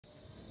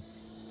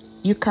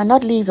You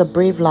cannot live a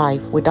brave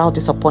life without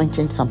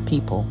disappointing some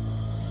people.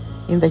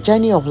 In the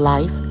journey of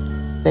life,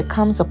 there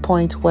comes a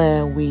point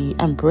where we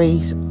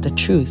embrace the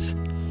truth.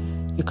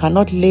 You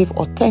cannot live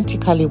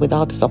authentically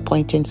without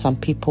disappointing some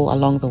people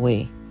along the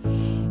way.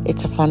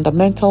 It's a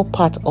fundamental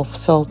part of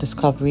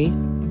self-discovery,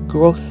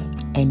 growth,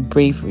 and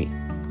bravery.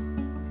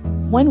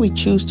 When we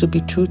choose to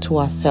be true to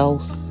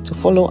ourselves, to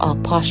follow our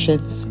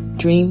passions,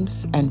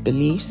 dreams, and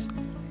beliefs,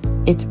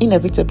 it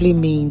inevitably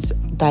means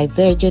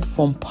diverging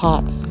from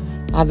paths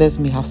others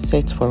may have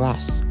set for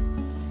us.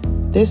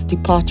 This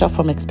departure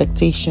from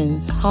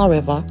expectations,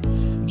 however,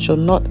 should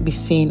not be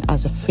seen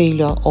as a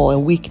failure or a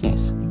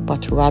weakness,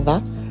 but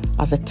rather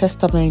as a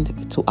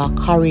testament to our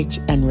courage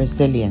and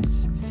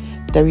resilience.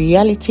 The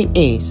reality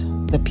is,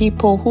 the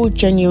people who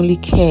genuinely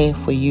care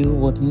for you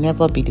would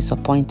never be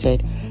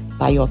disappointed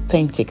by your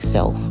authentic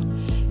self.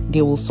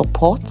 They will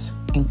support,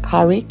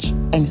 encourage,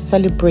 and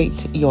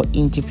celebrate your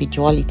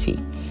individuality,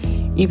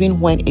 even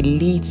when it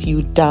leads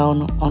you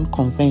down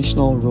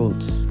unconventional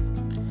roads.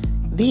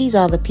 These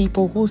are the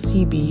people who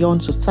see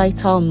beyond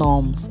societal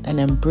norms and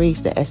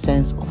embrace the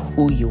essence of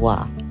who you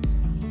are.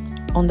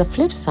 On the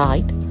flip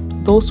side,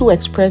 those who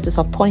express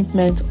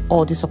disappointment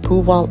or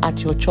disapproval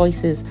at your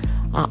choices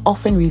are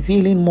often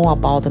revealing more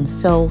about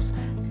themselves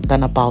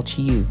than about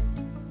you.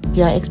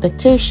 Their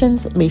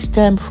expectations may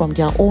stem from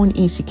their own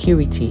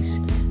insecurities,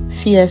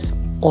 fears,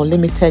 or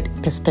limited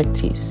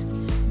perspectives.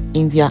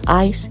 In their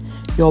eyes,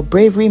 your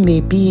bravery may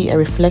be a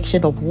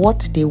reflection of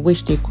what they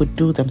wish they could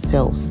do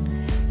themselves.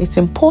 It's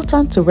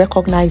important to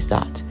recognize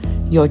that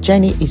your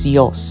journey is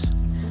yours.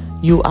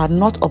 You are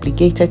not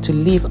obligated to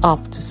live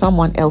up to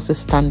someone else's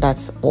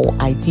standards or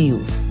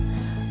ideals.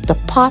 The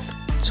path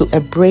to a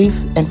brave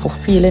and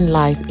fulfilling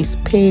life is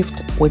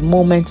paved with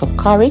moments of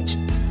courage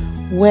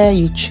where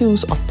you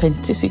choose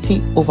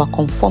authenticity over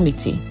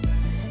conformity,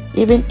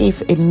 even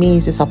if it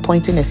means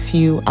disappointing a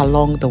few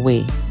along the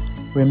way.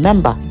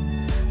 Remember,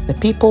 the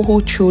people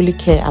who truly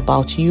care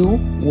about you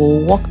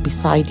will walk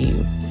beside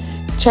you,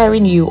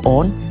 cheering you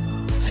on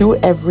through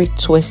every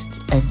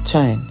twist and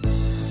turn.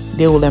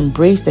 They will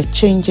embrace the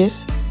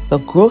changes, the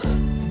growth,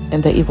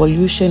 and the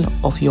evolution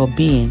of your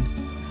being.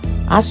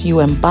 As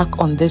you embark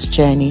on this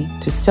journey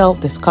to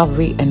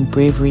self-discovery and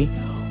bravery,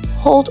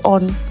 hold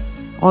on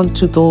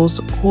to those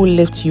who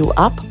lift you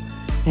up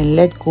and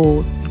let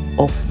go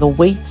of the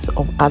weight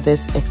of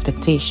others'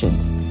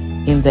 expectations.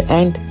 In the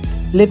end,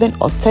 living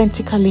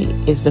authentically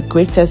is the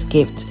greatest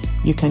gift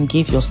you can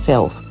give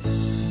yourself.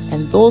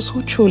 And those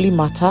who truly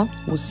matter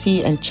will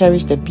see and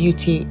cherish the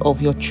beauty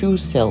of your true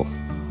self,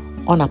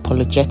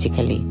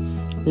 unapologetically,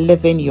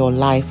 living your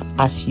life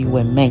as you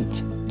were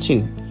meant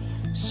to.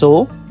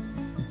 So,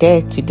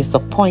 dare to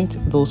disappoint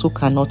those who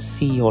cannot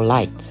see your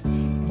light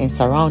and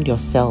surround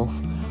yourself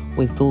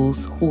with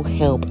those who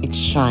help it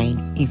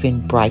shine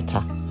even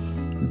brighter.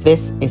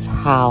 This is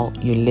how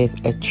you live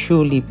a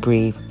truly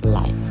brave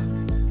life.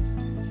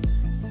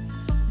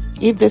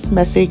 If this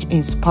message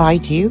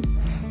inspired you,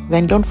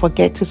 then don't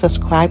forget to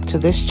subscribe to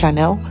this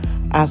channel,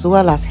 as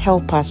well as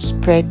help us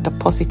spread the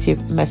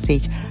positive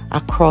message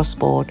across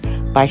board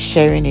by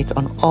sharing it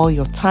on all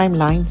your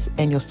timelines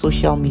and your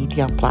social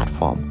media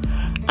platform.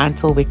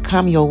 Until we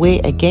come your way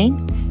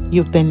again,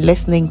 you've been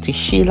listening to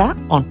Sheila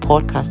on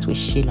Podcast with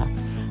Sheila.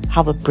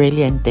 Have a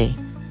brilliant day.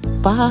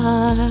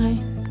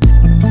 Bye.